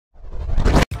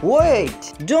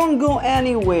Wait, don't go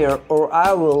anywhere or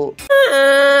I will.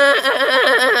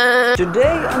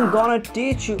 Today I'm gonna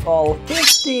teach you all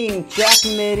 15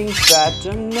 checkmating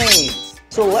pattern names.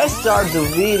 So let's start the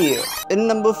video. In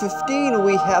number 15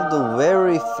 we have the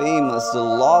very famous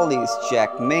Lolli's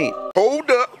Checkmate. Hold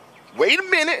up, wait a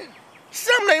minute,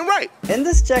 something ain't right. In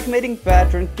this checkmating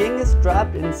pattern, king is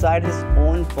trapped inside his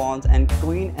own pawns and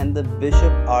queen and the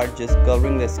bishop are just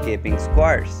covering the escaping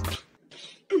squares.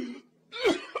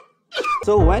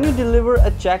 So when you deliver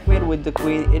a checkmate with the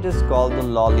queen, it is called the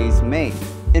Lolli's mate.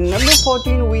 In number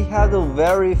 14 we have the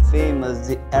very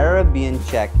famous Arabian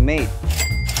Checkmate.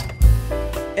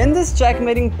 In this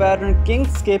checkmating pattern, king's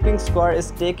escaping square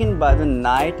is taken by the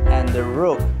knight and the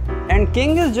rook, and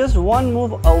king is just one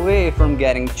move away from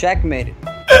getting checkmated.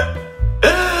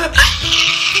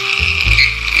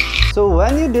 So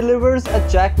when you delivers a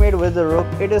checkmate with the rook,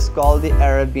 it is called the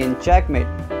Arabian Checkmate.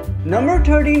 Number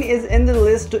 13 is in the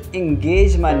list to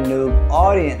engage my noob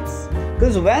audience,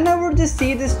 because whenever they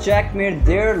see this checkmate,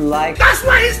 they're like, That's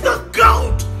why he's the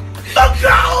GOAT! The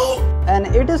GOAT! And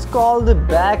it is called the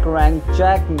back rank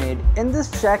checkmate. In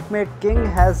this checkmate, king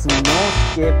has no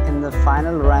escape in the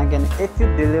final rank, and if you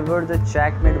deliver the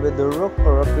checkmate with the rook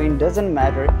or a queen, doesn't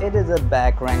matter, it is a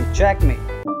back rank checkmate.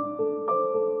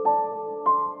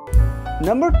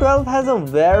 Number 12 has a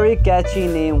very catchy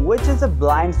name, which is a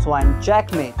blind swine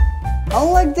checkmate.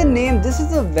 Unlike the name, this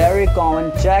is a very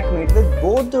common checkmate with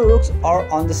both the rooks are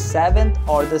on the 7th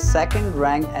or the 2nd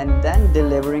rank and then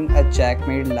delivering a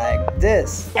checkmate like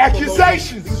this.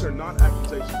 Accusations! These are not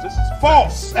accusations, this is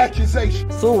false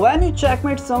accusations. So when you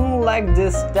checkmate someone like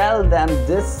this, tell them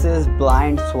this is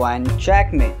blind swine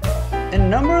checkmate. In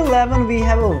number 11 we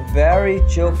have a very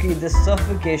choky, the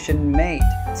suffocation mate.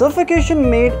 Suffocation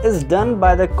mate is done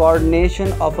by the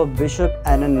coordination of a bishop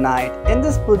and a knight. In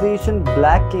this position,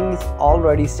 black king is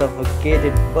already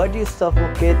suffocated, but you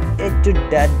suffocate it to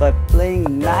death by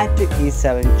playing knight to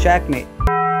e7 checkmate.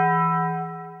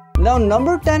 Now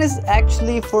number 10 is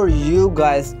actually for you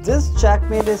guys. This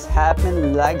checkmate has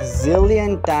happened like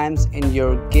zillion times in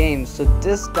your game, so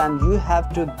this time you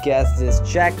have to guess this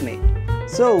checkmate.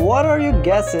 So what are your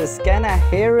guesses? Can I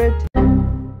hear it?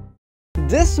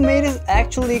 This mate is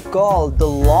actually called the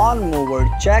Lawnmover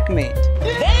Checkmate.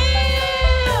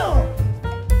 Damn!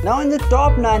 Now in the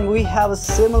top 9 we have a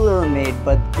similar mate,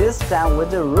 but this time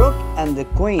with the rook and the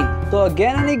queen. So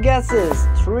again, any guesses?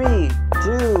 3,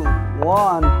 2,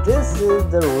 1. This is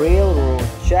the railroad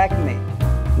checkmate.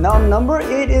 Now number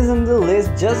 8 is in the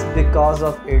list just because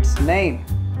of its name.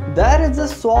 That is the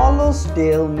swallow's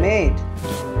tail mate.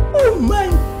 Oh my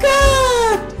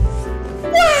god!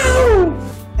 Wow!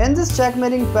 In this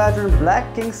checkmating pattern,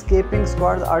 black king's escaping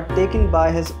squares are taken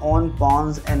by his own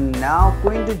pawns, and now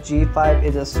queen to g5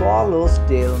 is a swallow's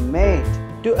tail mate.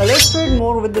 To illustrate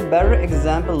more with a better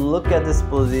example, look at this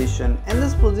position. In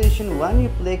this position, when you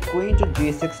play queen to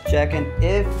g6 check, and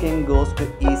if king goes to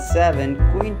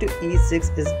e7, queen to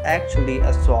e6 is actually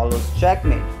a swallow's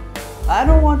checkmate. I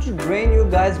don't want to drain you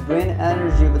guys' brain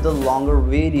energy with a longer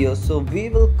video, so we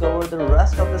will cover the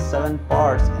rest of the 7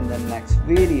 parts in the next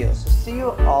video. So see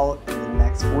you all in the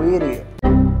next video.